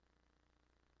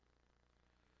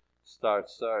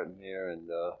starting here, and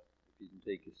if you can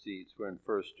take your seats, we're in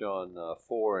 1 John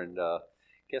 4, and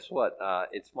guess what?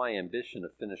 It's my ambition to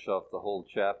finish off the whole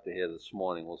chapter here this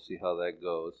morning. We'll see how that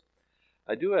goes.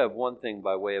 I do have one thing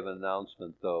by way of an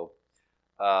announcement, though.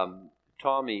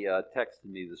 Tommy texted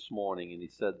me this morning, and he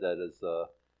said that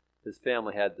his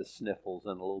family had the sniffles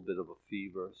and a little bit of a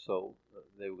fever, so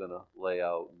they were going to lay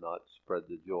out and not spread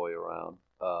the joy around.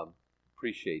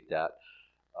 Appreciate that.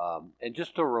 And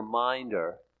just a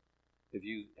reminder, if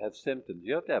you have symptoms,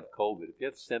 you have to have COVID. If you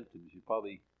have symptoms, you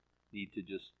probably need to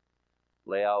just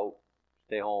lay out,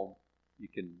 stay home. You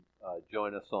can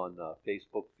join us on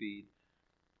Facebook feed,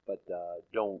 but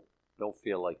don't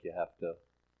feel like you have to,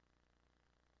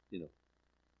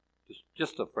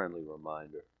 just a friendly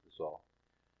reminder is all.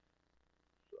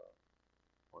 So,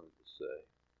 wanted to say.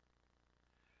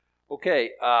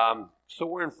 Okay, so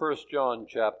we're in 1 John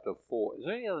chapter 4. Is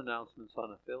there any other announcements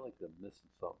on it? I feel like I'm missing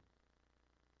something.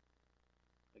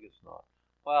 I guess not.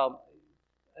 Well,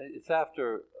 it's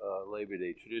after Labor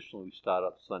Day. Traditionally, we start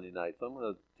up Sunday night, so I'm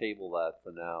going to table that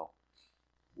for now.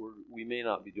 We may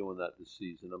not be doing that this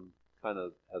season. I'm kind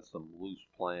of have some loose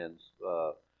plans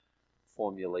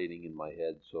formulating in my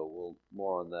head, so we'll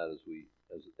more on that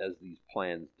as these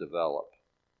plans develop.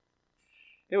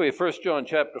 Anyway, 1 John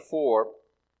chapter 4.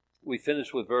 We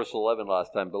finished with verse 11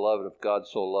 last time. Beloved, if God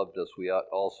so loved us, we ought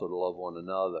also to love one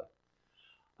another.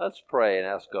 Let's pray and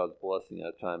ask God's blessing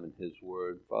our time in His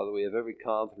Word. Father, we have every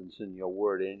confidence in Your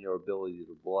Word and Your ability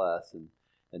to bless and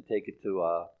take it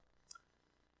to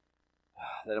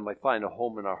that it might find a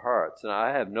home in our hearts. And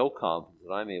I have no confidence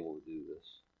that I'm able to do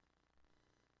this.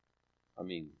 I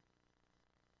mean,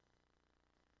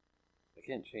 I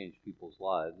can't change people's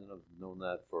lives, and I've known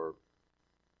that for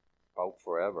about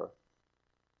forever.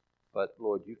 But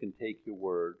Lord, You can take Your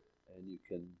Word and You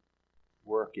can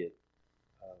work it.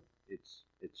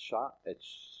 It's sharp.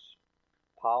 It's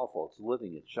powerful. It's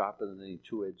living. It's sharper than any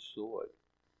two-edged sword.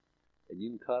 And You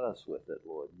can cut us with it,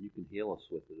 Lord. And You can heal us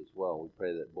with it as well. We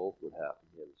pray that both would happen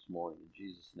here this morning. In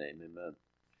Jesus' name, amen.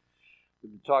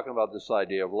 We've been talking about this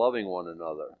idea of loving one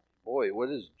another. Boy, what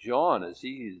is John? Is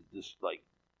he just like,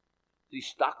 is he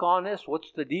stuck on this?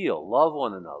 What's the deal? Love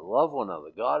one another. Love one another.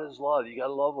 God is love. You got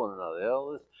to love one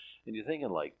another. And you're thinking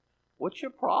like, what's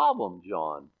your problem,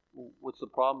 John? What's the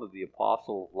problem with the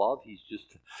apostle of love? He's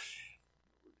just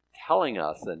telling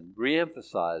us and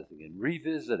re-emphasizing and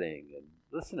revisiting. And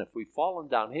listen, if we've fallen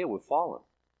down here, we've fallen.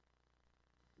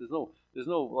 There's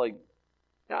no like.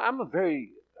 I'm a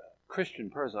very Christian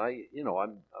person.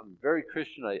 I'm very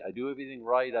Christian. I do everything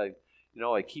right.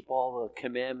 I keep all the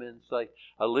commandments. I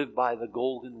live by the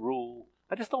golden rule.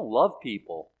 I just don't love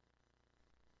people.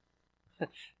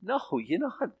 No, you're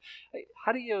not.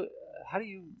 How do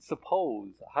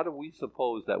we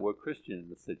suppose that we're Christian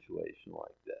in a situation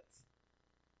like this?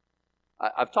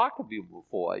 I've talked to people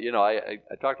before.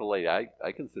 I talked to a lady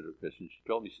I consider a Christian. She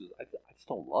told me, she says, I just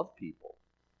don't love people.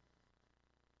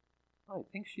 I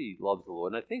think she loves the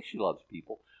Lord, and I think she loves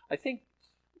people. I think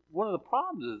one of the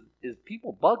problems is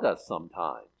people bug us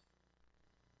sometimes.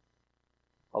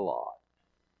 A lot.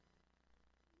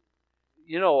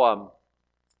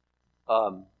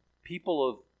 People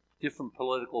of different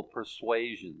political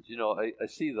persuasions. I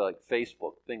see the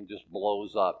Facebook thing just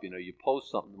blows up. You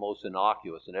post something the most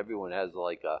innocuous, and everyone has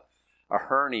like a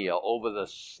hernia over the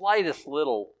slightest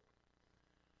little.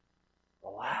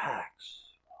 Relax,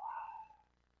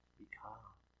 be calm,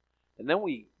 and then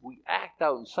we act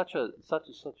out in such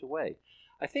a way.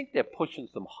 I think they're pushing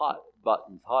some hot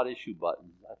issue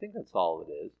buttons. I think that's all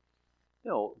it is.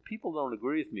 People don't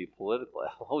agree with me politically.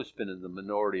 I've always been in the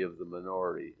minority of the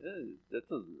minority.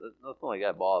 Nothing like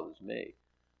that bothers me.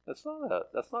 That's not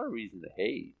a reason to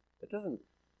hate. It doesn't.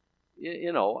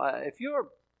 If you're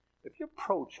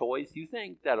pro-choice, you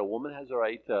think that a woman has a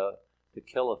right to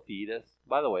kill a fetus.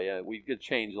 By the way, we could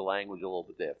change the language a little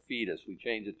bit there. Fetus, we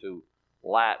change it to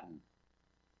Latin.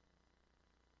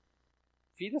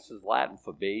 Fetus is Latin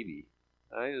for baby.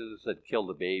 I just said kill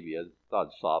the baby. I thought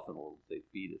it'd soften a little to say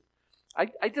fetus.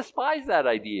 I despise that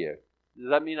idea. Does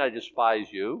that mean I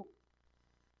despise you?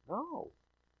 No.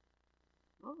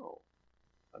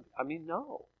 I mean,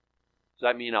 no. Does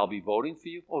that mean I'll be voting for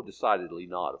you? Oh, decidedly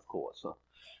not, of course.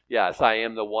 Yes, I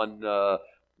am the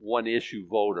one issue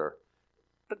voter.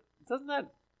 But doesn't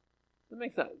that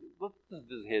make sense? Let's just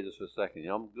visit here just for a second.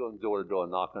 I'm going door to door,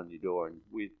 knock on your door, and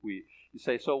you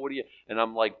say, so what do you? And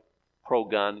I'm like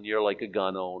pro-gun, and you're like a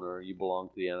gun owner. You belong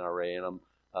to the NRA, and I'm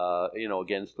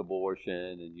against abortion,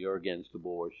 and you're against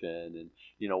abortion, and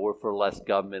we're for less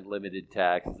government, limited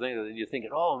taxes. And you're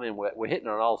thinking, oh man, we're hitting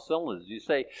on all cylinders. You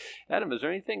say, Adam, is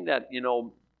there anything that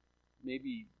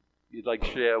maybe you'd like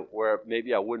to share where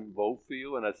maybe I wouldn't vote for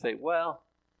you, and I'd say, well,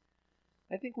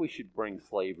 I think we should bring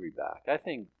slavery back. I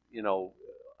think,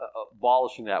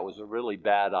 abolishing that was a really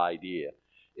bad idea.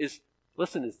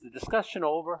 Listen, is the discussion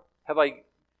over? Have I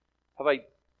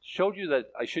showed you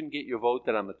that I shouldn't get your vote,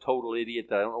 that I'm a total idiot,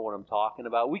 that I don't know what I'm talking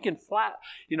about? We can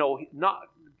not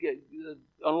get,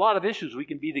 on a lot of issues we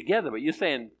can be together, but you're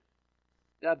saying,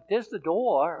 there's the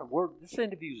door. This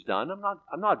interview's done.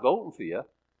 I'm not voting for you.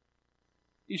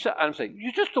 I'm saying,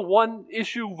 you're just a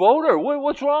one-issue voter.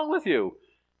 What's wrong with you?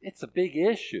 It's a big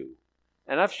issue.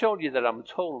 And I've shown you that I'm a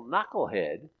total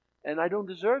knucklehead, and I don't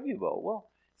deserve your vote. Well,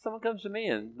 someone comes to me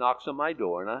and knocks on my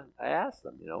door, and I ask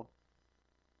them,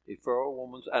 for a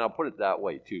woman's, and I'll put it that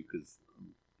way too, because,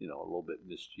 a little bit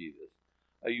mischievous.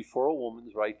 Are you for a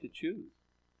woman's right to choose?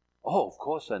 Oh, of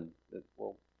course. And,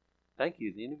 well, thank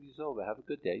you. The interview's over. Have a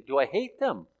good day. Do I hate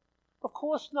them? Of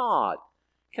course not.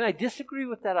 Can I disagree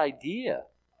with that idea?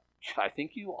 I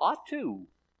think you ought to.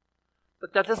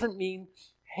 But that doesn't mean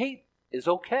hate is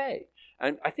okay.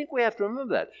 And I think we have to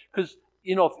remember that. Because,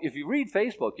 if you read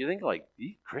Facebook, you think, like,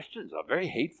 these Christians are very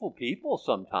hateful people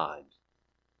sometimes.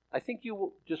 I think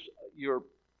you're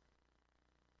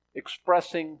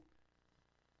expressing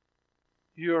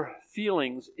your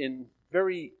feelings in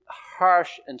very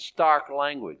harsh and stark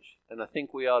language. And I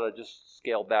think we ought to just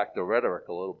scale back the rhetoric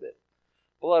a little bit.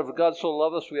 Beloved, for God so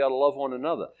loved us, we ought to love one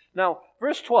another. Now,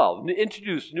 verse 12,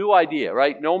 introduce new idea,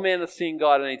 right? No man has seen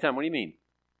God at any time. What do you mean?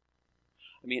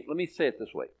 Let me say it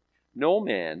this way. No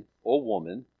man or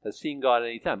woman has seen God at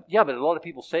any time. Yeah, but a lot of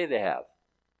people say they have.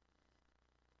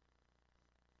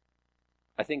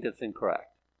 I think that's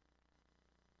incorrect.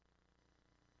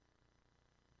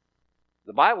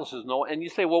 The Bible says no, and you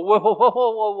say, well,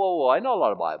 whoa, I know a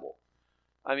lot of Bible.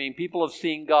 People have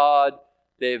seen God,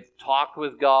 they've talked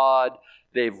with God,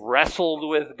 they've wrestled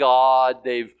with God,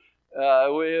 they've,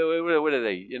 what are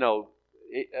they,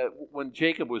 when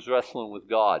Jacob was wrestling with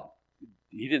God,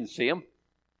 he didn't see him.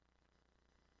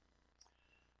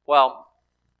 Well,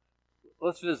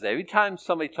 let's visit. Every time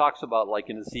somebody talks about, like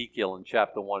in Ezekiel in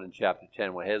chapter 1 and chapter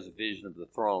 10, where he has a vision of the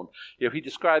throne, he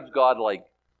describes God like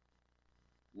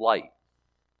light.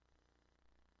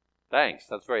 Thanks,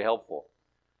 that's very helpful.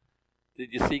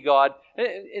 Did you see God?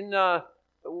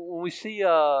 When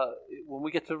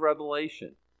we get to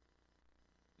Revelation,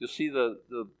 you'll see the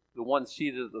one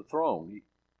seated at the throne.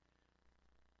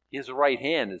 He has a right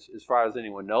hand, as far as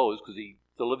anyone knows, because he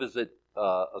delivers a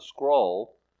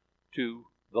scroll to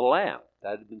the Lamb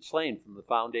that had been slain from the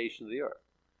foundation of the earth.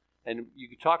 And you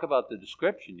can talk about the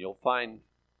description. You'll find,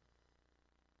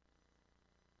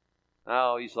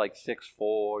 he's like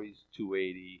 6'4", he's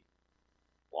 280,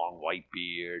 long white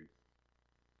beard.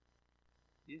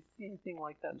 Do you see anything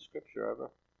like that in Scripture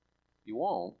ever? You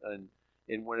won't.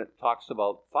 And when it talks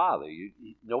about Father,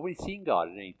 nobody's seen God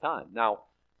at any time. Now,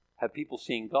 have people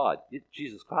seen God?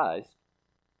 Jesus Christ,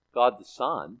 God the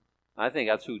Son. I think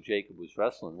that's who Jacob was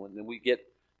wrestling with. And we get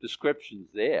descriptions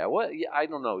there. Well, I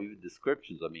don't know, even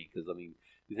descriptions, because,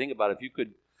 you think about it, if you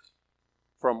could,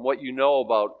 from what you know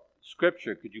about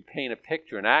Scripture, could you paint a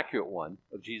picture, an accurate one,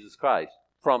 of Jesus Christ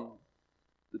from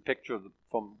the picture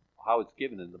from how it's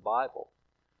given in the Bible?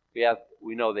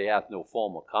 We know they have no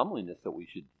form of comeliness that we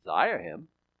should desire him.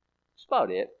 That's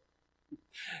about it.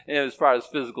 And as far as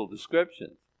physical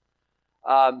descriptions.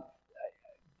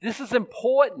 This is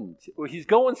important. He's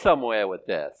going somewhere with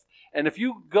this. And if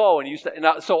you go and you say,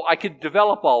 so I could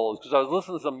develop all those, because I was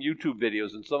listening to some YouTube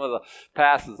videos and some of the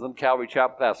passages, some Calvary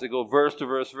Chapel passages, they go verse to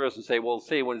verse and say, well,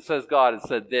 see, when it says God, it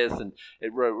said this, and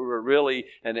it really,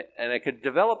 and I could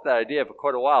develop that idea for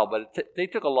quite a while, but they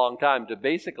took a long time to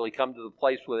basically come to the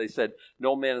place where they said,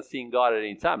 no man has seen God at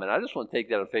any time. And I just want to take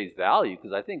that at face value,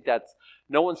 because I think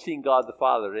no one's seen God the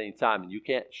Father at any time, and you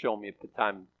can't show me a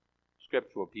time in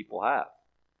Scripture where people have.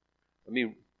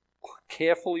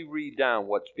 Carefully read down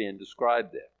what's being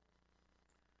described there.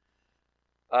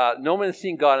 No man has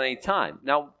seen God at any time.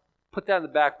 Now, put that in the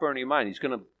back burner of your mind. He's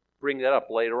going to bring that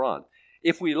up later on.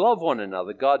 If we love one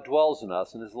another, God dwells in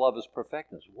us, and his love is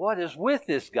perfected. What is with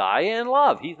this guy and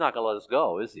love? He's not going to let us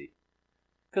go, is he?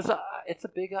 Because it's a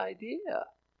big idea.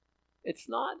 It's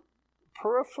not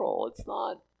peripheral. It's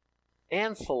not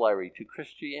ancillary to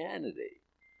Christianity.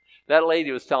 That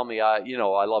lady was telling me, I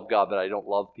love God, but I don't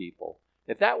love people.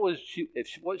 If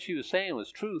what she was saying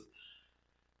was truth,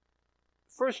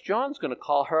 1 John's going to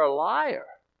call her a liar.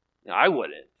 Now, I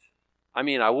wouldn't.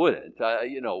 I wouldn't.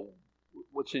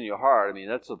 What's in your heart?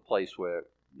 That's a place where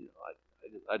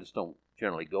I just don't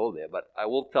generally go there. But I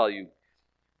will tell you,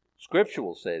 Scripture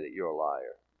will say that you're a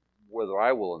liar. Whether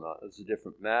I will or not is a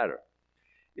different matter.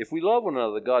 If we love one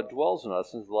another, God dwells in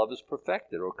us, and his love is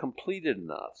perfected or completed in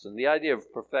us. And the idea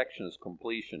of perfection is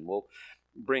completion. We'll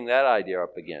bring that idea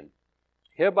up again.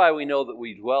 Hereby we know that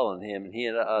we dwell in him, and he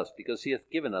in us, because he hath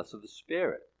given us of the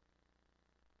Spirit.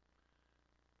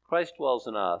 Christ dwells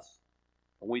in us,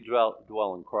 and we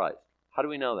dwell in Christ. How do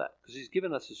we know that? Because he's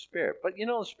given us his Spirit. But you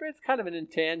know, the Spirit's kind of an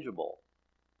intangible.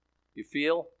 You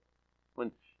feel?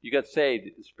 When you got saved,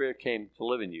 the Spirit came to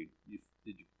live in you.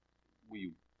 Were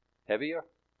you heavier?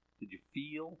 Did you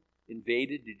feel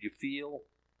invaded? Did you feel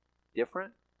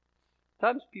different?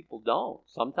 Sometimes people don't.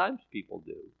 Sometimes people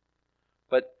do.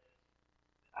 But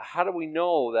how do we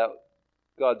know that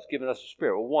God's given us a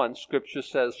Spirit? Well, one, Scripture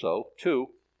says so. Two,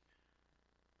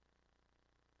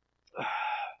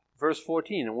 verse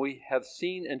 14, and we have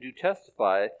seen and do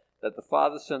testify that the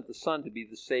Father sent the Son to be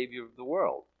the Savior of the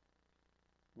world.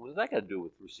 What does that got to do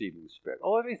with receiving the Spirit?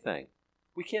 Oh, everything.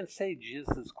 We can't say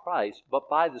Jesus is Christ, but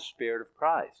by the Spirit of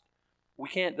Christ. We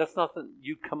can't, that's nothing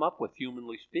you come up with,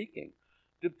 humanly speaking.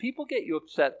 Do people get you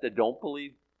upset that don't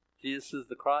believe Jesus is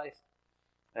the Christ?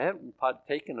 I haven't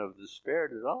partaken of the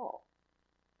Spirit at all.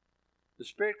 The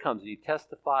Spirit comes and he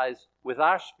testifies with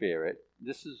our spirit.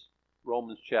 This is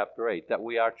Romans chapter 8, that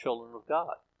we are children of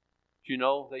God. Do you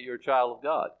know that you're a child of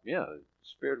God? Yeah, the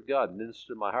Spirit of God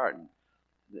ministered to my heart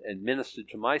and ministered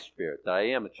to my spirit that I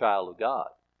am a child of God.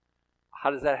 How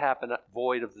does that happen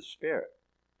void of the Spirit?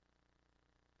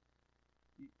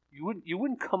 You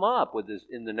wouldn't come up with this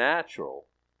in the natural.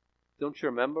 Don't you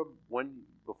remember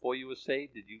before you were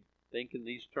saved, did you think in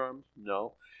these terms?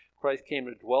 No. Christ came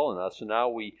to dwell in us, and now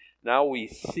we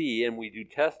see and we do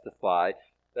testify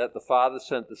that the Father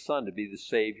sent the Son to be the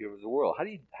Savior of the world. How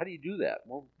do you do that?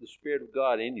 Well, the Spirit of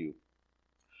God in you.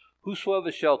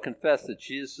 Whosoever shall confess that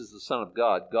Jesus is the Son of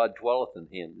God, God dwelleth in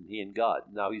him, and he in God.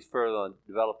 Now he's further on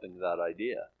developing that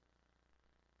idea.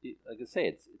 Like I say,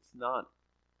 it's not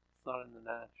in the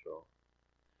natural.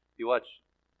 You watch,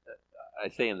 I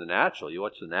say in the natural, you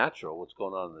watch the natural, what's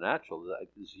going on in the natural,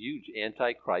 there's a huge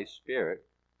anti-Christ spirit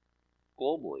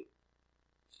globally.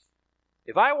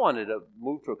 If I wanted to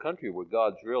move to a country where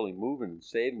God's really moving and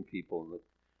saving people,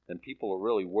 and people are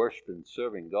really worshiping and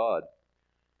serving God,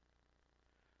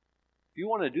 if you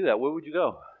want to do that, where would you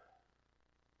go?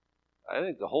 I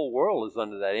think the whole world is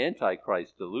under that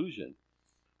anti-Christ delusion.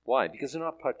 Why? Because they're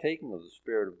not partaking of the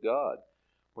Spirit of God.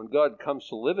 When God comes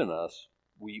to live in us,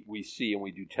 we see and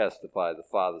we do testify the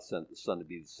Father sent the Son to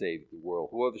be the Savior of the world.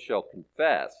 Whoever shall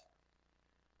confess.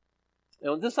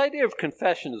 Now, this idea of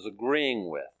confession is agreeing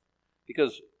with.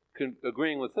 Because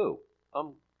agreeing with who?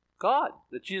 God,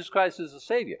 that Jesus Christ is the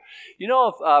Savior. You know,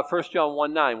 if 1 John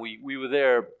 1:9, we were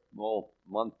there,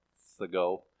 months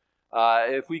ago.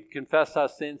 If we confess our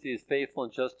sins, he is faithful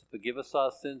and just to forgive us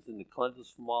our sins and to cleanse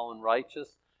us from all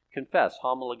unrighteousness. Confess,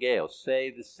 homologeo,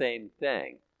 say the same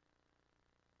thing.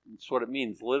 That's what it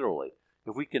means literally.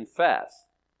 If we confess,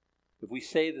 if we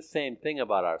say the same thing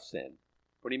about our sin,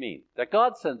 what do you mean? That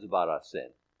God sins about our sin.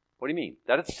 What do you mean?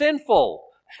 That it's sinful.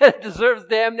 It deserves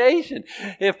damnation.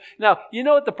 Now, you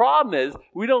know what the problem is?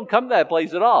 We don't come to that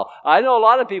place at all. I know a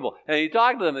lot of people, and you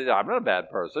talk to them, they say, I'm not a bad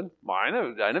person. I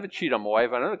never cheat on my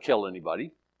wife. I never kill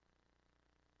anybody.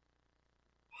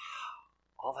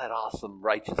 All that awesome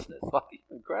righteousness.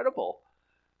 Incredible.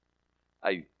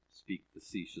 I speak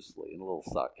facetiously and a little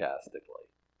sarcastically.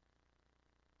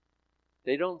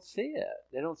 They don't see it.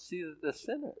 They don't see that they're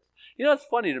sinners. You know, it's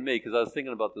funny to me because I was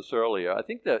thinking about this earlier. I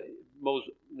think the most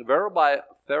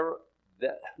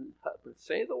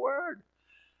say the word.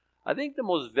 I think the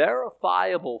most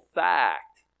verifiable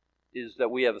fact is that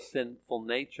we have a sinful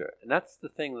nature. And that's the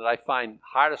thing that I find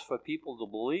hardest for people to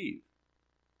believe.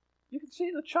 You can see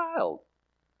the child.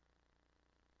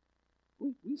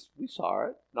 We saw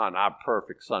it. Not our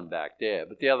perfect son back there,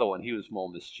 but the other one, he was more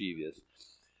mischievous.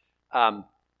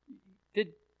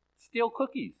 Did steal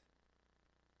cookies.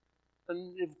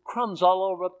 And crumbs all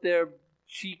over up their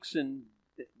cheeks and,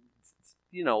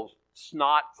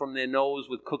 snot from their nose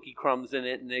with cookie crumbs in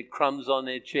it, and they crumbs on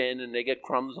their chin, and they get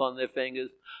crumbs on their fingers.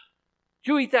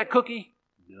 Did you eat that cookie?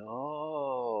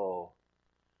 No.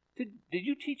 Did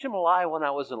you teach them a lie when I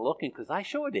wasn't looking? Because I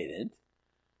sure didn't.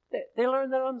 They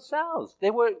learned that on themselves. They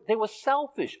were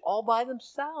selfish all by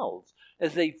themselves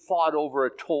as they fought over a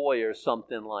toy or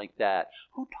something like that.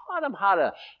 Who taught them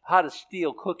how to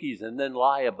steal cookies and then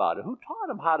lie about it? Who taught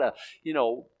them how to,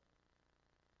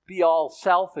 be all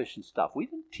selfish and stuff? We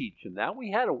didn't teach them that.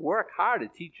 We had to work hard to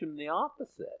teach them the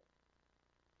opposite.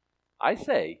 I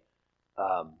say,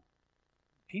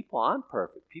 people aren't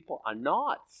perfect. People are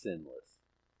not sinless.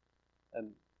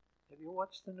 And have you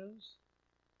watched the news?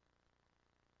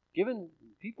 Given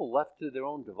people left to their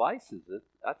own devices,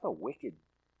 that's a wicked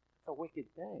It's a wicked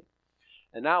thing.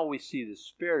 And now we see the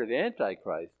spirit of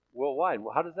Antichrist worldwide.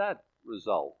 Well, how does that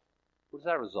result? What does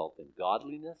that result in?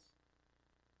 Godliness?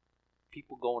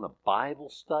 People going to Bible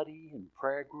study and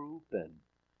prayer group and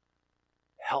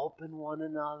helping one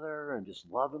another and just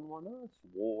loving one another. It's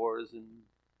wars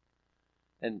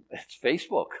and it's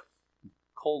Facebook,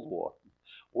 Cold War,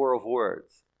 war of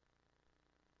words.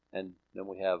 And then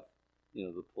we have,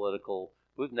 the political.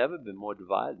 We've never been more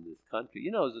divided in this country.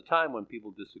 There's a time when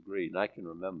people disagreed, and I can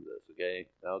remember this,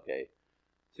 okay?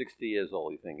 60 years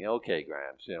old, you're thinking, okay,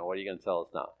 Gramps, what are you going to tell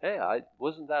us now? Hey, I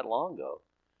wasn't that long ago.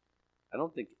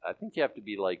 I think you have to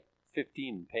be like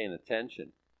 15 and paying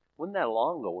attention. Wasn't that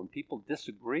long ago when people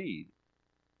disagreed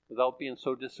without being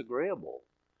so disagreeable?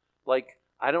 Like,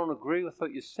 I don't agree with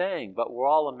what you're saying, but we're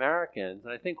all Americans,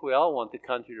 and I think we all want the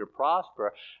country to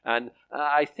prosper, and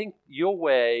I think your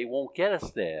way won't get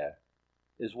us there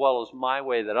as well as my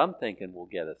way that I'm thinking will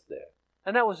get us there.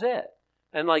 And that was it.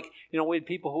 And we had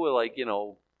people who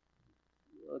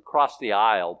were across the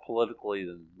aisle politically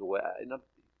the way.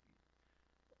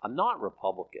 I'm not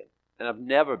Republican, and I've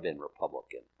never been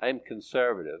Republican. I am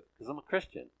conservative because I'm a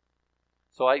Christian.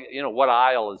 So what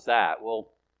aisle is that? Well,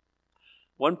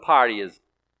 one party is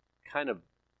kind of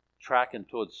tracking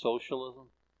towards socialism.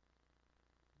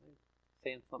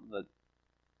 Saying something that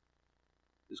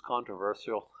is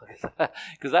controversial,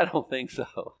 because I don't think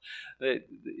so.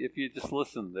 If you just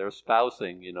listen, they're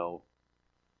espousing,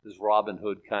 this Robin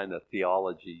Hood kind of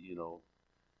theology.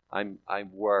 I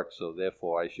work, so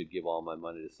therefore I should give all my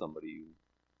money to somebody who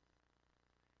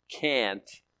can't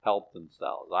help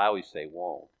themselves. I always say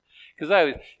won't, because I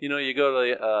always, you go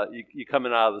to you're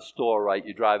coming out of the store, right?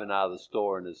 You're driving out of the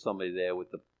store, and there's somebody there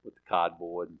with the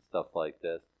cardboard and stuff like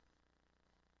this.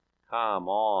 Come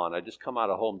on, I just come out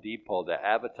of Home Depot. They're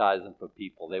advertising for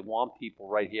people. They want people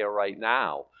right here, right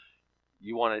now.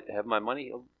 You want to have my money?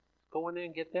 Go in there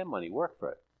and get their money. Work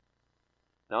for it.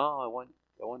 No, I want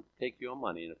to take your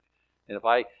money. And if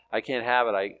I can't have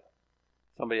it,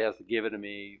 somebody has to give it to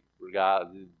me, et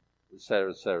cetera,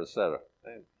 et cetera, et cetera.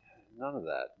 None of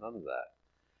that.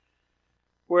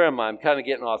 Where am I? I'm kind of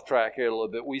getting off track here a little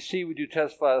bit. We do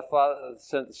testify the Father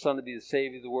sent the Son to be the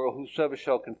Savior of the world. Whosoever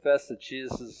shall confess that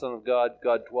Jesus is the Son of God,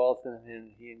 God dwelleth in him,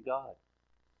 and he in God.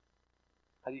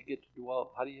 How do you get to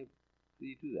dwell? How do you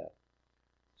do that?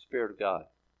 Spirit of God.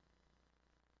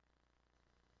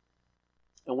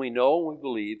 And we know and we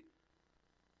believe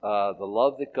the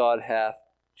love that God hath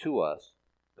to us.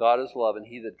 God is love, and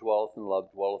he that dwelleth in love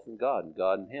dwelleth in God, and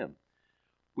God in him.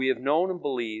 We have known and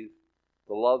believed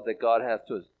the love that God hath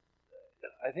to us.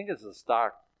 I think it's a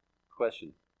stark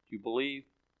question. Do you believe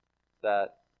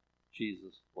that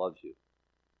Jesus loves you?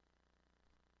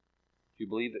 Do you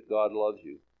believe that God loves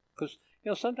you? Because,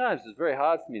 sometimes it's very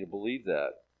hard for me to believe that.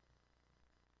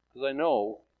 Because I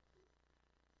know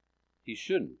he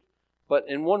shouldn't. But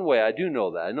in one way, I do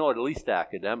know that. I know it at least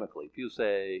academically. If you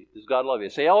say, does God love you? I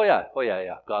say, oh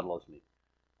yeah, God loves me.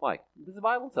 Why? Because the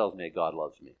Bible tells me that God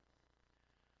loves me.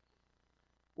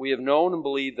 We have known and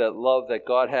believed that love that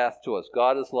God hath to us.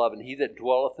 God is love, and he that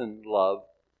dwelleth in love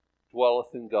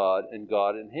dwelleth in God, and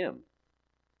God in him.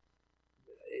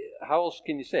 How else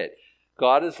can you say it?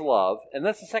 God is love, and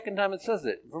that's the second time it says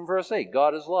it, from verse 8.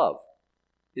 God is love.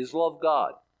 Is love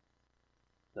God?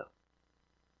 No.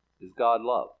 Is God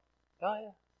love? Oh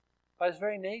yeah. By his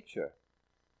very nature.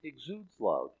 He exudes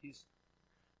love.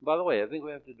 By the way, I think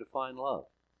we have to define love.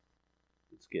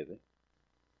 It's giving.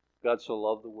 God so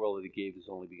loved the world that he gave his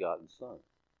only begotten Son.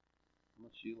 How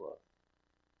much do you love?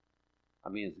 I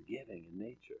mean, it's giving in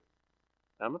nature.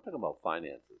 Now, I'm not talking about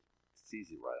finances. It's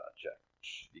easy to write out a check.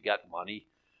 You got money?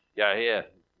 Yeah, here.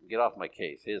 Get off my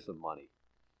case. Here's some money.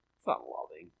 It's not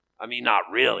loving. I mean, not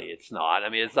really. It's not. I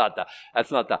mean, that's not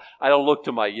the. I don't look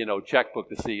to my, checkbook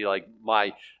to see like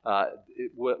my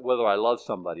whether I love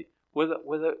somebody.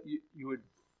 Whether you would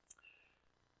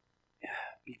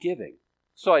be giving.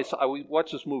 So I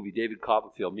watched this movie, David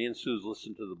Copperfield. Me and Suze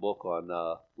listened to the book on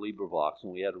LibriVox,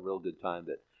 and we had a real good time.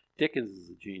 That Dickens is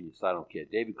a genius. I don't care.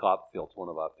 David Copperfield's one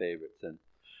of our favorites. And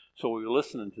so we were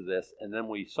listening to this, and then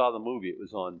we saw the movie. It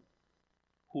was on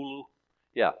Hulu.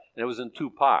 Yeah, and it was in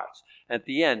 2 parts. At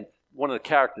the end, one of the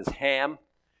characters, Ham,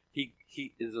 he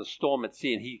is a storm at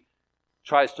sea, and he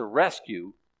tries to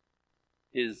rescue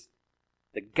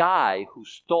the guy who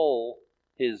stole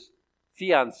his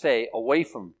fiancée away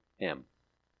from him.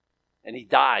 And he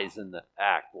dies in the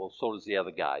act. Well, so does the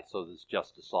other guy. So there's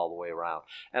justice all the way around.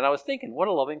 And I was thinking, what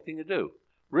a loving thing to do.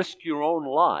 Risk your own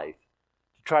life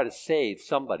to try to save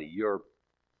somebody, your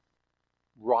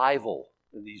rival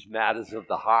in these matters of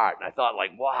the heart. And I thought,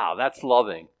 wow, that's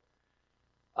loving.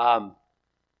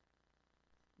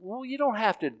 Well, you don't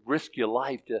have to risk your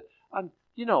life to,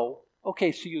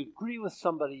 okay, so you agree with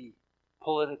somebody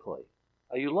politically.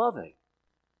 Are you loving?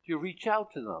 Do you reach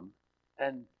out to them?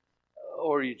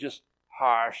 Or are you just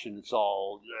harsh and it's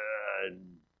all,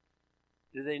 and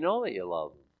do they know that you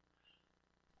love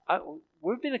them?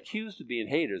 We've been accused of being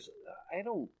haters. I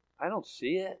don't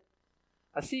see it.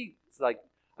 I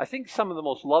think some of the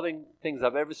most loving things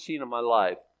I've ever seen in my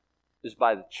life is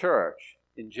by the church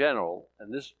in general,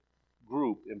 and this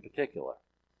group in particular.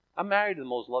 I'm married to the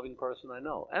most loving person I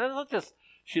know. And it's not just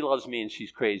she loves me and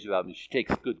she's crazy about me. She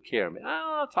takes good care of me. I'm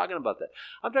not talking about that.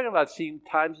 I'm talking about seeing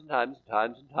times and times and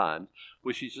times and times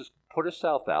where she's just put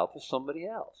herself out for somebody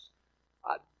else.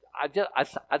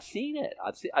 I've seen it.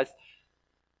 Are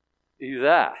you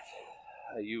that?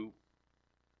 Are you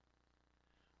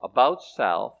about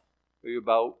self, or are you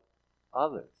about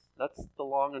others? That's the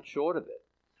long and short of it.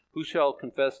 Who shall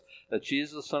confess that Jesus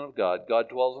is the Son of God? God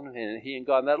dwells in him, and he in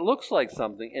God. And that looks like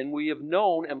something. And we have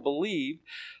known and believed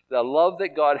the love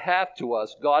that God hath to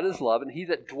us. God is love, and he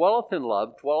that dwelleth in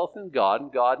love dwelleth in God,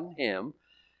 and God in him.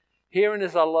 Herein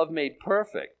is our love made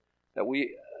perfect, that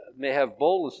we may have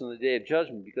boldness in the day of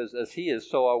judgment, because as he is,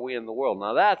 so are we in the world.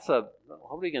 Now what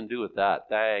are you going to do with that?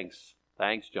 Thanks,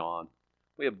 John.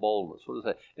 We have boldness. What is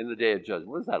that? In the day of judgment.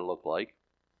 What does that look like?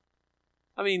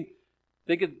 I mean,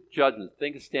 think of judgment.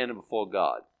 Think of standing before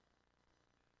God.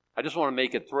 I just want to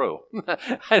make it through.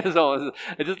 I just don't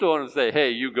want to say,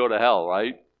 hey, you go to hell,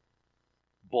 right?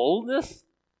 Boldness?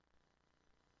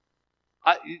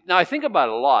 Now, I think about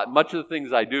it a lot. Much of the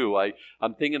things I do,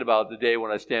 I'm thinking about the day when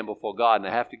I stand before God and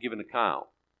I have to give an account.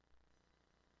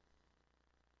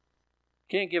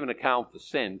 You can't give an account for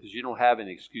sin because you don't have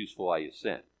any excuse for why you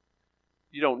sin.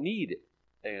 You don't need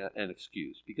an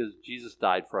excuse because Jesus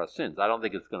died for our sins. I don't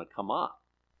think it's going to come up.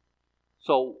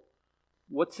 So,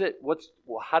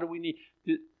 how do we need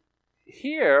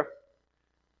here?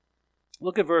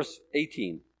 Look at verse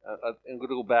 18. I'm going to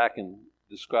go back and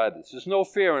describe this. There's no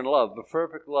fear in love, but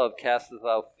perfect love casteth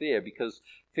out fear, because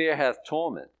fear hath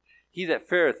torment. He that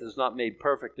feareth is not made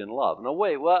perfect in love. Now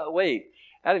wait.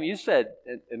 Adam, you said,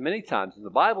 and many times, and the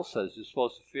Bible says you're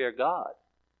supposed to fear God.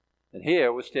 And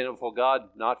here, we're standing before God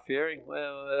not fearing.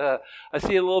 Well, I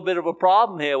see a little bit of a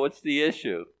problem here. What's the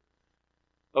issue?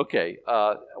 Okay,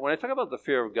 when I talk about the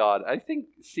fear of God, I think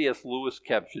C.S. Lewis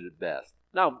captured it best.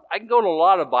 Now, I can go to a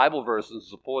lot of Bible verses to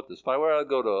support this, but I want to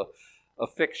go to a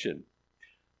fiction.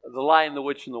 The Lion, the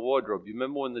Witch, and the Wardrobe. You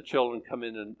remember when the children come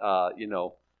in and,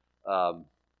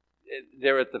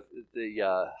 they're at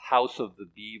the house of the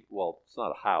beaver. Well, it's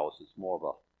not a house. It's more of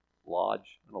a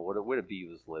lodge. I don't know, where do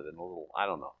beavers live in? I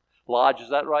don't know. Lodge, is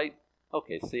that right?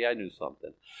 Okay, see, I knew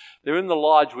something. They're in the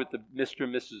lodge with the Mr.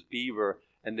 and Mrs. Beaver,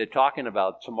 and they're talking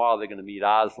about tomorrow they're going to meet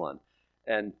Aslan.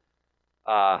 And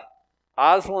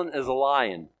Aslan is a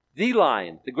lion,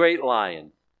 the great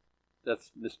lion.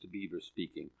 That's Mr. Beaver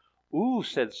speaking. Ooh,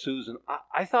 said Susan,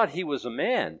 I thought he was a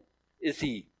man. Is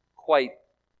he quite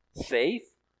safe?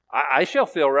 I shall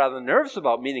feel rather nervous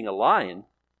about meeting a lion.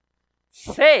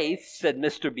 Safe, said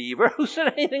Mr. Beaver. Who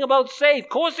said anything about safe? Of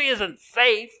course he isn't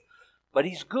safe. But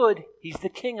he's good. He's the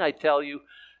king, I tell you.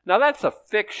 Now that's a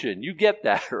fiction. You get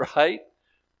that, right?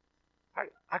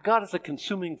 Our God is a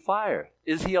consuming fire.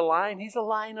 Is he a lion? He's a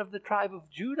lion of the tribe of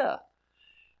Judah.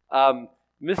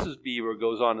 Mrs. Beaver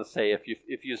goes on to say,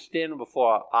 if you're standing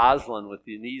before Aslan with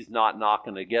your knees not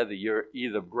knocking together, you're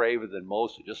either braver than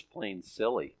most or just plain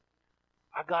silly.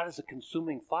 Our God is a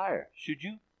consuming fire. Should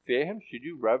you fear him? Should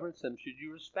you reverence him? Should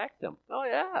you respect him? Oh,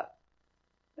 yeah.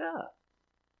 Yeah.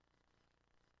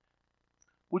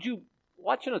 Would you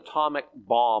watch an atomic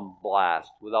bomb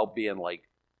blast without being like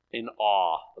in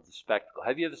awe of the spectacle?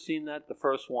 Have you ever seen that? The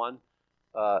first one,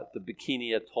 the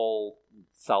Bikini Atoll,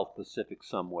 South Pacific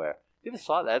somewhere. You ever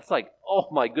saw that? It's like, oh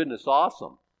my goodness,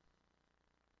 awesome.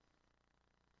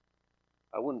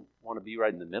 I wouldn't want to be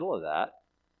right in the middle of that.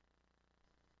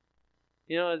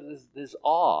 You know, there's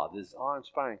awe. There's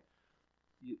awe-inspiring.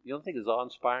 You don't think there's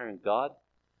awe-inspiring God?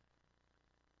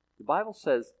 The Bible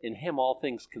says, in him all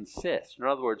things consist. In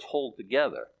other words, hold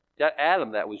together. That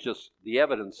atom, that was just the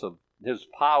evidence of his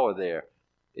power there.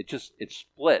 It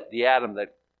split, the atom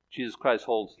that Jesus Christ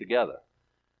holds together.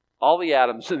 All the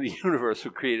atoms in the universe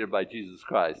were created by Jesus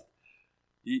Christ.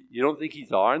 You don't think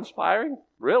he's awe-inspiring?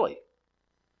 Really?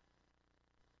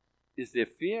 Is there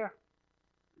fear?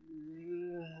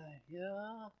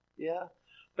 Yeah.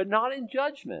 But not in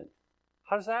judgment.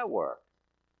 How does that work?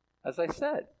 As I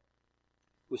said,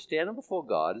 we're standing before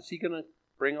God. Is he going to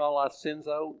bring all our sins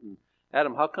out? And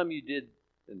Adam, how come you did?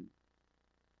 And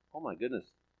oh my goodness.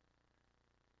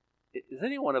 Is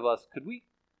any one of us, could we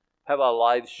have our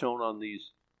lives shown on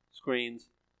these screens?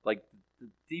 Like the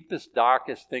deepest,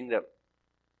 darkest thing that,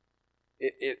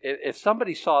 if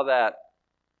somebody saw that,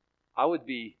 I would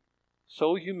be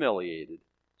so humiliated.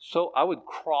 So I would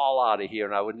crawl out of here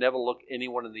and I would never look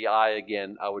anyone in the eye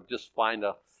again. I would just find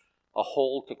a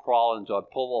hole to crawl into.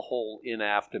 I'd pull the hole in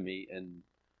after me and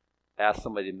ask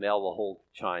somebody to mail the hole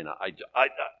to China.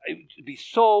 It would be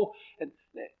so... And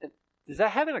does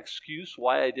that have an excuse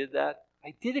why I did that?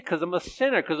 I did it because I'm a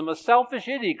sinner, because I'm a selfish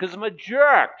idiot, because I'm a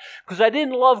jerk, because I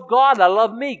didn't love God, I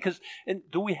love me. And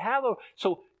do we have a...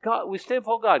 So God, we stand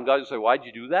before God and God will say, why'd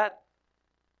you do that?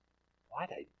 Why'd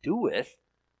I do it?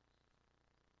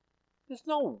 There's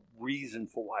no reason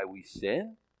for why we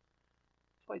sin.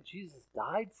 That's why Jesus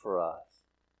died for us.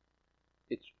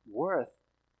 It's worth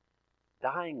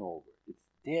dying over. It's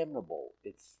damnable.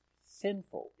 It's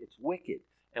sinful. It's wicked.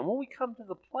 And when we come to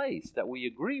the place that we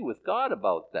agree with God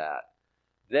about that,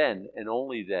 then and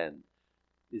only then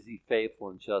is He faithful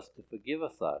and just to forgive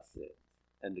us our sins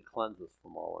and to cleanse us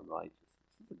from all unrighteousness.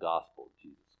 This is the gospel of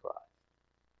Jesus Christ.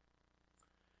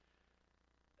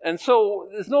 And so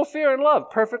there's no fear in love.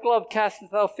 Perfect love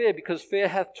casteth out fear, because fear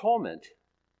hath torment.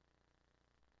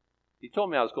 He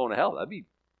told me I was going to hell. That'd be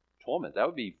torment. That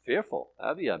would be fearful.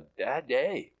 That'd be a bad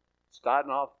day.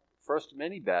 Starting off, first of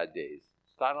many bad days.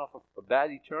 Starting off a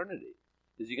bad eternity.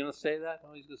 Is He going to say that?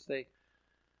 No, He's going to say,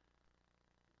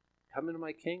 come into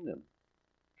my kingdom.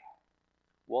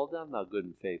 Well done, thou good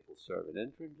and faithful servant.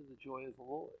 Enter into the joy of the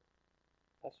Lord.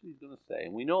 That's what He's going to say.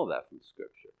 And we know that from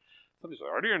Scripture. Somebody says,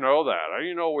 how do you know that? How do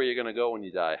you know where you're going to go when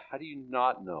you die? How do you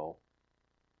not know?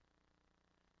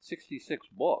 66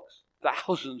 books,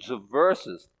 thousands of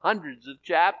verses, hundreds of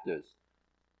chapters,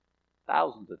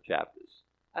 thousands of chapters.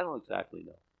 I don't exactly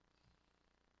know.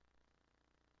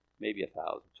 Maybe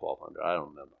 1,000, 1,200, I don't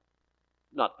remember.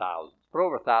 Not thousands, but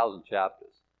over 1,000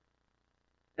 chapters.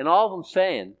 And all of them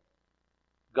saying,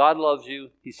 God loves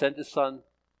you, He sent His Son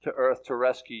to earth to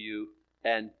rescue you,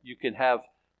 and you can have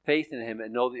faith in Him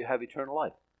and know that you have eternal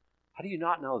life. How do you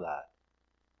not know that?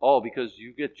 Oh, because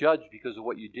you get judged because of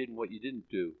what you did and what you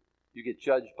didn't do. You get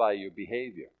judged by your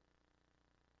behavior.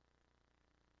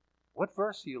 What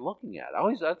verse are you looking at?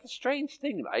 That's a strange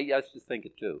thing. I used to think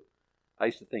it too.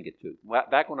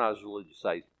 Back when I was religious,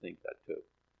 I used to think that too.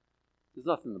 There's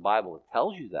nothing in the Bible that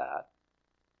tells you that.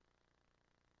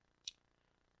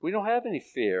 We don't have any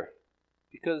fear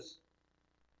because,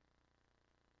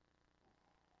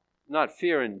 not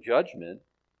fear in judgment,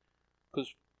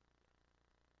 because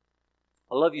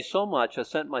I love you so much, I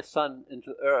sent my Son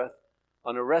into earth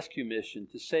on a rescue mission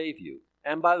to save you.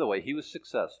 And by the way, He was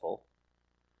successful.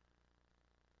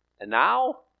 And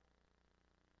now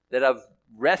that I've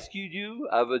rescued you,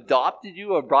 I've adopted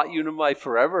you, I've brought you into my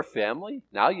forever family,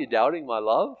 now you're doubting my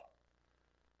love?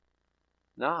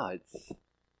 Nah, it's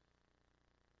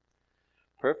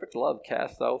perfect love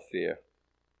casts out fear.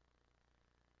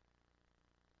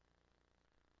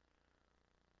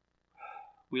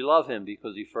 We love Him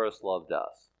because He first loved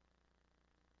us.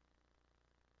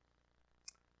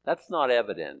 That's not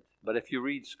evident, but if you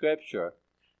read Scripture,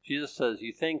 Jesus says,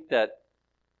 you think that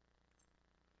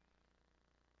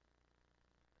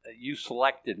you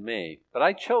selected me, but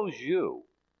I chose you.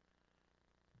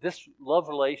 This love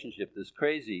relationship, this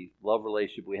crazy love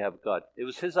relationship we have with God, it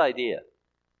was His idea.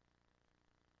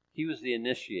 He was the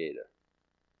initiator.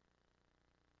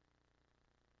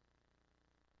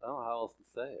 I don't know how else to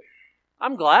say it.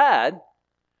 I'm glad,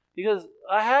 because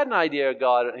I had an idea of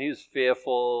God, and He was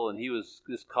fearful, and He was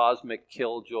this cosmic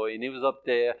killjoy, and He was up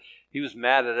there. He was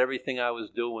mad at everything I was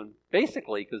doing,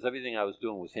 basically, because everything I was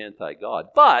doing was anti-God.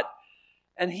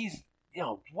 And He's,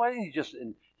 why didn't He just,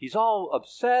 and He's all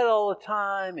upset all the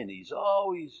time, and He's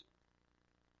always,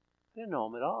 I didn't know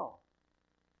Him at all.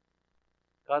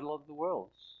 God loved the world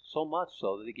so much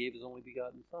so that He gave His only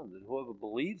begotten Son, that whoever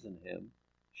believes in Him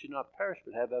should not perish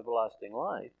but have everlasting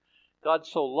life. God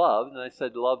so loved, and I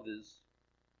said love is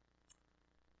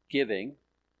giving.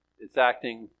 It's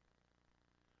acting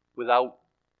without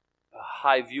a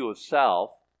high view of self.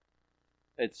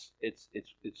 It's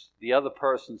the other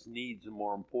person's needs are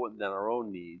more important than our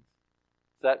own needs.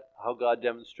 Is that how God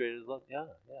demonstrated His love? Yeah.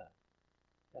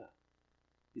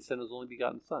 He sent His only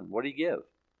begotten Son. What did He give?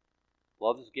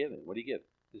 Love is giving. What did He give?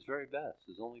 His very best,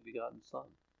 His only begotten Son.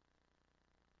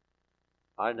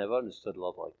 I never understood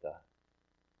love like that.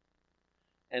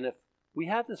 And if we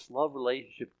have this love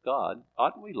relationship with God,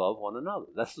 oughtn't we love one another?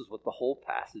 This is what the whole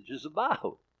passage is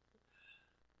about.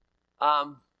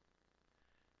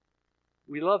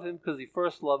 We love Him because He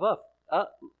first loved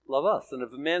us. And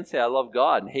if a man say, I love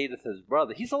God, and hateth his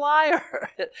brother, he's a liar.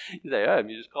 You say, oh,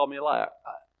 you just called me a liar.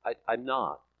 I'm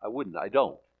not. I wouldn't. I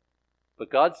don't.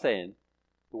 But God's saying,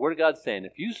 The Word of God's saying,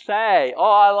 if you say,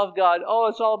 oh, I love God, oh,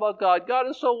 it's all about God, God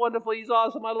is so wonderful, He's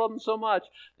awesome, I love Him so much.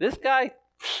 This guy,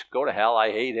 go to hell,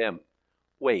 I hate him.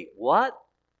 Wait, what?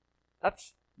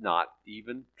 That's not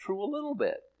even true a little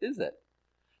bit, is it?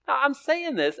 Now, I'm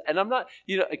saying this, and I'm not,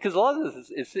 because a lot of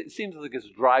this, it seems like it's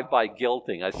drive-by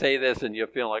guilting. I say this, and you're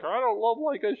feeling like, I don't love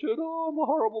like I should. Oh, I'm a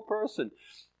horrible person.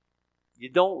 You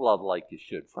don't love like you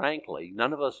should, frankly.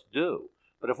 None of us do.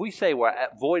 But if we say we're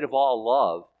void of all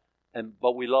love,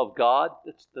 but we love God,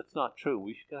 that's not true.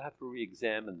 We should have to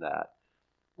re-examine that.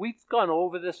 We've gone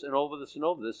over this and over this and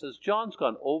over this, as John's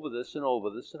gone over this and over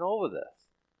this and over this.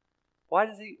 Why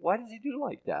does he do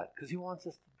like that? Because he wants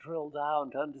us to drill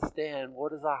down, to understand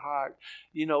what is our heart.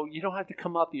 You don't have to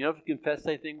come up, you don't have to confess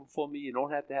anything before me, you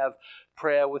don't have to have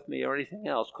prayer with me or anything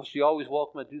else, because you're always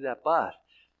welcome to do that. But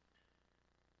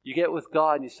you get with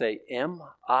God and you say, am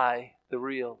I the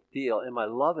real deal? Am I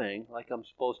loving like I'm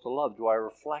supposed to love? Do I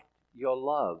reflect your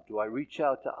love? Do I reach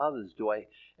out to others?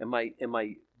 Am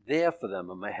I there for them?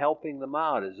 Am I helping them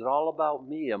out? Is it all about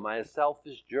me? Am I a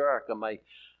selfish jerk?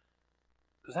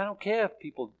 Because I don't care if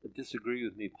people disagree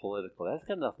with me politically. That's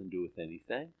got nothing to do with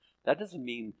anything. That doesn't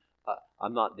mean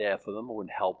I'm not there for them. I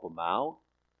wouldn't help them out.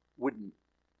 Wouldn't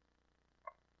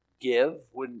give.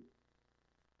 Wouldn't.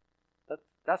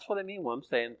 That's what I mean when I'm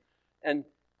saying. And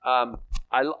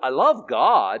I love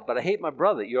God, but I hate my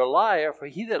brother. You're a liar, for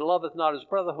he that loveth not his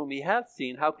brother whom he hath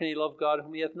seen, how can he love God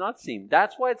whom he hath not seen?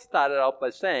 That's why it started out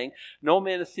by saying, no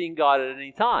man has seen God at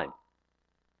any time.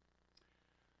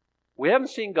 We haven't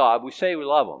seen God. We say we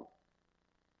love Him.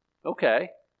 Okay,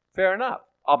 fair enough.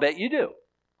 I'll bet you do.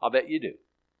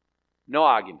 No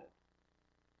argument.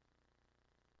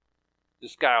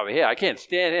 This guy over here, I can't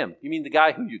stand him. You mean the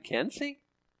guy who you can see?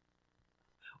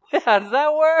 How does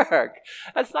that work?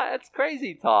 That's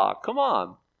crazy talk. Come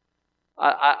on.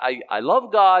 I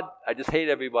love God. I just hate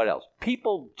everybody else.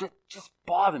 People just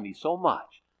bother me so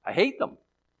much. I hate them.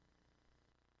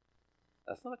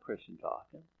 That's not a Christian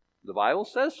talking. The Bible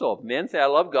says so. If men say, I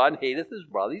love God and hateth his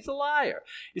brother, he's a liar.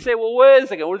 You say, well, wait a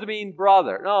second. What does it mean,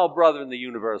 brother? No, brother in the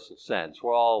universal sense.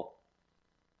 We're all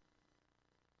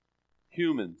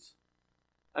humans.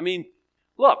 I mean,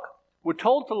 look, we're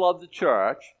told to love the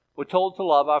church. We're told to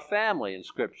love our family in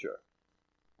Scripture.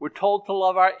 We're told to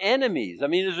love our enemies. I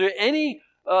mean, is there any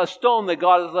stone that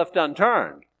God has left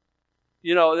unturned?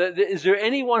 Is there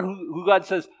anyone who God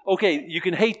says, okay, you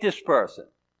can hate this person?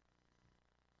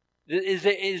 Is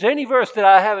there any verse that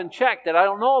I haven't checked that I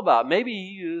don't know about?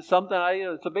 Maybe something,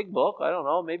 it's a big book. I don't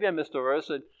know. Maybe I missed a verse.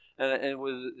 And it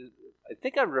was, I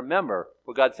think I remember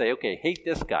where God say, okay, hate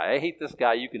this guy. I hate this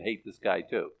guy. You can hate this guy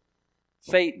too.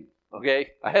 Satan,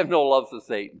 okay? I have no love for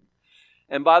Satan.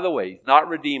 And by the way, he's not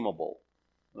redeemable,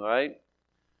 all right?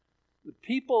 The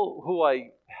people who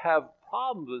I have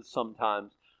problems with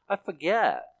sometimes, I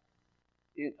forget.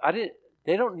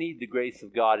 They don't need the grace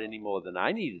of God any more than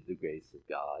I needed the grace of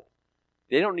God.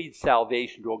 They don't need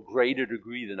salvation to a greater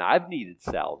degree than I've needed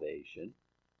salvation.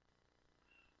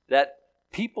 That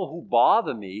people who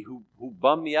bother me, who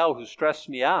bum me out, who stress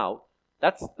me out,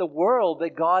 that's the world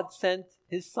that God sent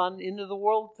His Son into the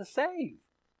world to save.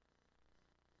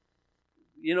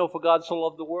 For God so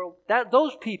loved the world.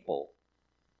 Those people.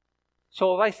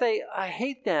 So if I say I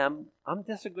hate them, I'm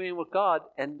disagreeing with God,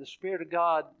 and the Spirit of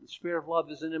God, the Spirit of love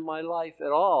isn't in my life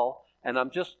at all, and I'm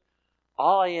just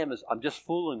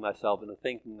fooling myself into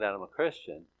thinking that I'm a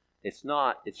Christian. It's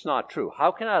not true.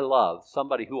 How can I love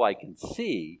somebody who I can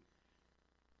see?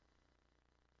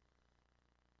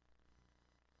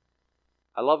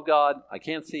 I love God, I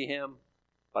can't see Him,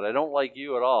 but I don't like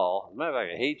you at all. As a matter of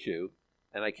fact, I hate you,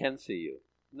 and I can see you.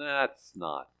 That's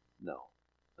not, no.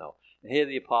 And here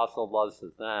the apostle of love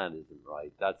says, that isn't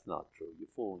right. That's not true. You're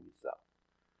fooling yourself.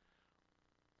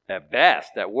 At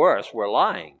best, at worst, we're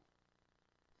lying.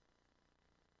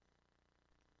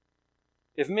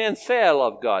 If men say, I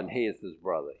love God and hateth his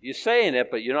brother, you're saying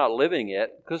it, but you're not living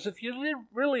it. Because if you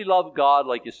really love God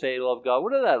like you say you love God,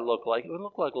 what does that look like? It would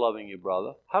look like loving your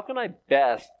brother. How can I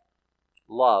best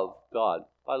love God?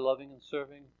 By loving and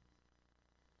serving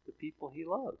the people He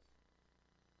loves.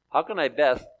 How can I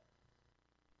best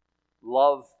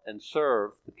love and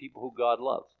serve the people who God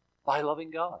loves? By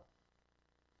loving God.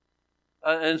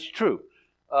 And it's true.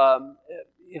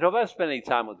 If I spend any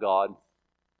time with God,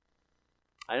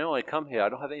 I know when I come here, I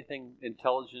don't have anything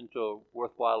intelligent or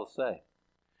worthwhile to say.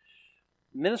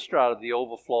 Minister out of the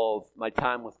overflow of my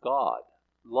time with God,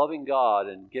 loving God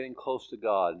and getting close to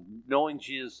God, knowing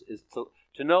Jesus is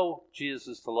to know Jesus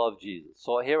is to love Jesus.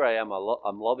 So here I am,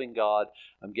 I'm loving God,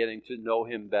 I'm getting to know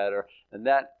Him better, and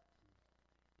that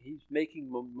He's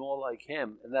making me more like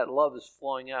Him, and that love is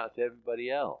flowing out to everybody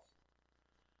else.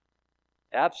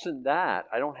 Absent that,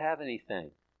 I don't have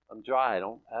anything. I'm dry. I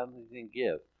don't have anything to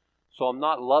give. So I'm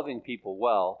not loving people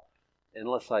well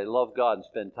unless I love God and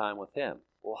spend time with Him.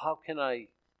 Well, how can I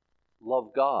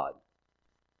love God?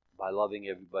 By loving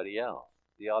everybody else,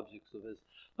 the objects of His.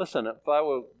 Listen, if I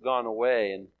were gone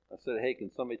away and I said, hey,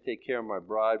 can somebody take care of my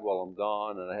bride while I'm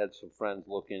gone? And I had some friends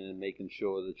looking and making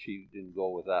sure that she didn't go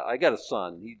with that. I got a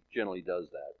son. He generally does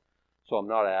that. So I'm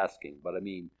not asking. But I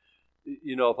mean,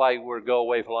 if I were to go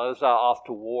away for let's say off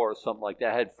to war or something like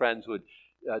that, I had friends who would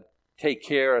take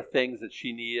care of things that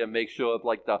she needed and make sure if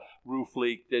like the roof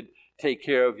leak, they'd take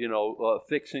care of,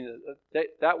 fixing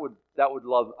it. That would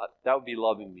be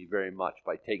loving me very much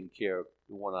by taking care of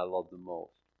the one I love the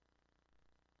most.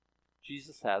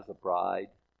 Jesus has a bride.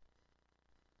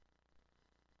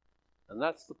 And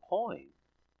that's the point.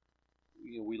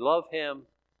 We love Him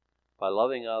by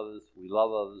loving others. We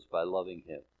love others by loving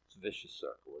Him. It's a vicious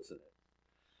circle, isn't it?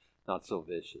 Not so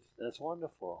vicious. And it's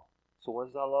wonderful. So what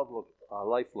does our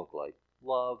life look like?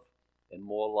 Love and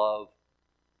more love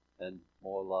and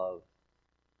more love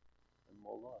and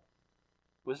more love.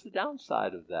 What's the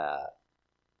downside of that?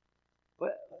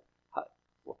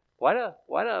 Why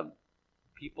do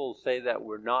people say that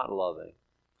we're not loving?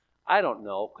 I don't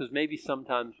know, because maybe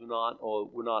sometimes we're not, or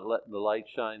we're not letting the light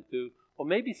shine through, or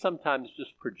maybe sometimes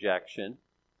just projection.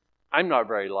 I'm not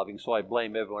very loving, so I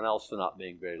blame everyone else for not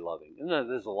being very loving. And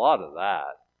there's a lot of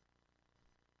that.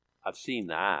 I've seen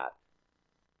that.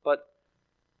 But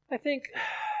I think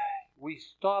we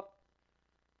stop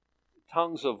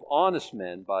tongues of honest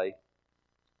men by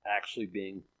actually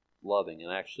being loving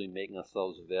and actually making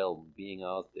ourselves available, being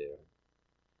out there.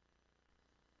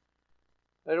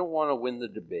 I don't want to win the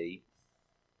debate.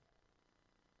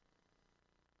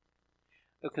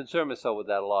 I concern myself with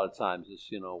that a lot of times. Is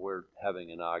we're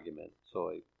having an argument, so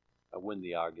I win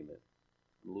the argument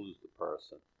and lose the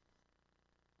person.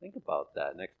 Think about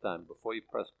that next time before you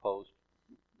press post.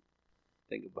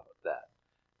 Think about that.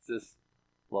 Is this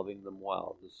loving them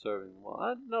well? Is this serving them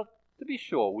well? No, to be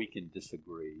sure, we can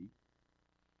disagree.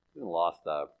 We haven't lost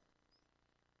our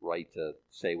right to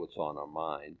say what's on our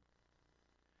mind.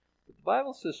 But the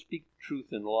Bible says speak the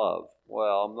truth in love.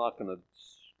 Well, I'm not going to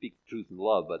speak the truth in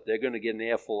love, but they're going to get an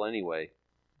earful anyway.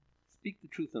 Speak the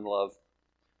truth in love.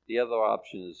 The other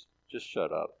option is just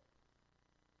shut up.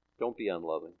 Don't be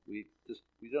unloving. We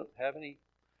don't have any.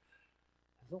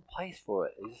 There's no place for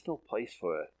it. There's just no place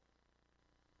for it.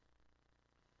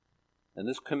 And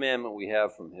this commandment we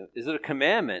have from Him, is it a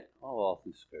commandment? Oh, all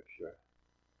through Scripture.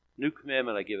 New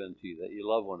commandment I give unto you, that you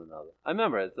love one another. I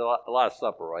remember it's a lot of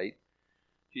supper, right?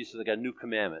 Jesus said, I got a new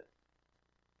commandment.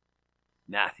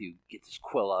 Matthew gets his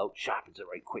quill out, sharpens it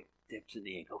right quick, dips in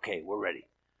the ink. Okay, we're ready.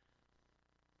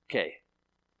 Okay.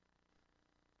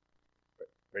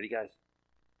 Ready, guys?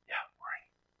 Yeah, we're ready.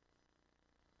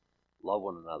 Love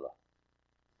one another.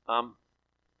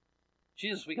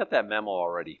 Jesus, we got that memo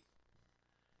already.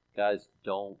 Guys,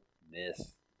 don't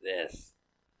miss this.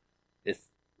 It's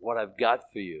what I've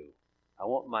got for you. I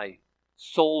want my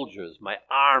soldiers, my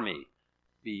army,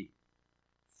 be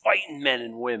fighting men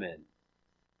and women.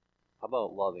 How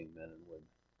about loving men and women?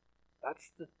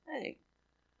 That's the thing.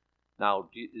 Now,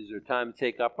 is there time to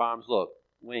take up arms? Look,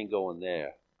 we ain't going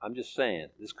there. I'm just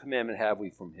saying, this commandment have we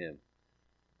from Him,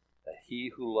 that he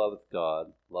who loveth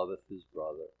God loveth his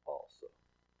brother also.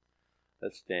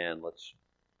 Let's stand. Let's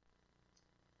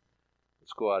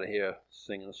go out of here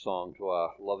singing a song to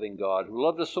our loving God who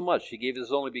loved us so much. He gave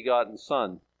His only begotten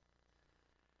Son.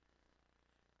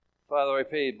 Father, I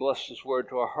pray, bless this word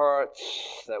to our hearts,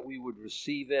 that we would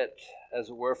receive it as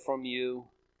it were from you.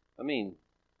 I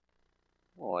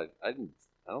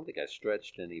don't think I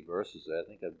stretched any verses there. I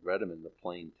think I've read them in the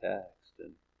plain text.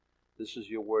 And this is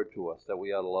your word to us, that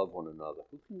we ought to love one another.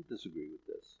 Who can disagree with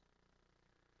this?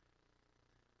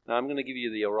 Now, I'm going to give you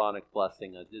the Aaronic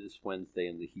blessing. I did this Wednesday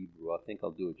in the Hebrew. I think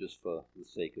I'll do it just for the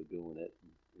sake of doing it.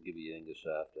 I'll give you English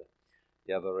after.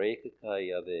 Yavarekaka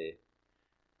Yahweh,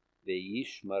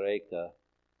 Ve'ishmareka,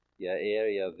 Ya'er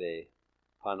Yahweh,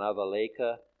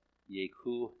 Panavaleka,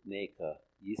 Yeku Neka,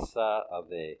 Yisa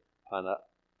Ave,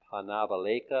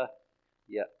 Panavaleka,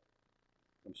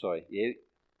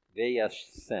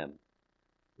 Ve'yashem,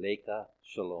 Leka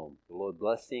Shalom. The Lord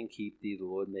bless thee and keep thee. The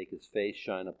Lord make His face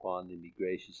shine upon thee and be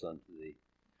gracious unto thee.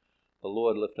 The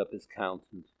Lord lift up His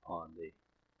countenance upon thee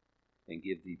and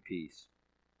give thee peace.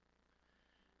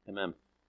 Amen.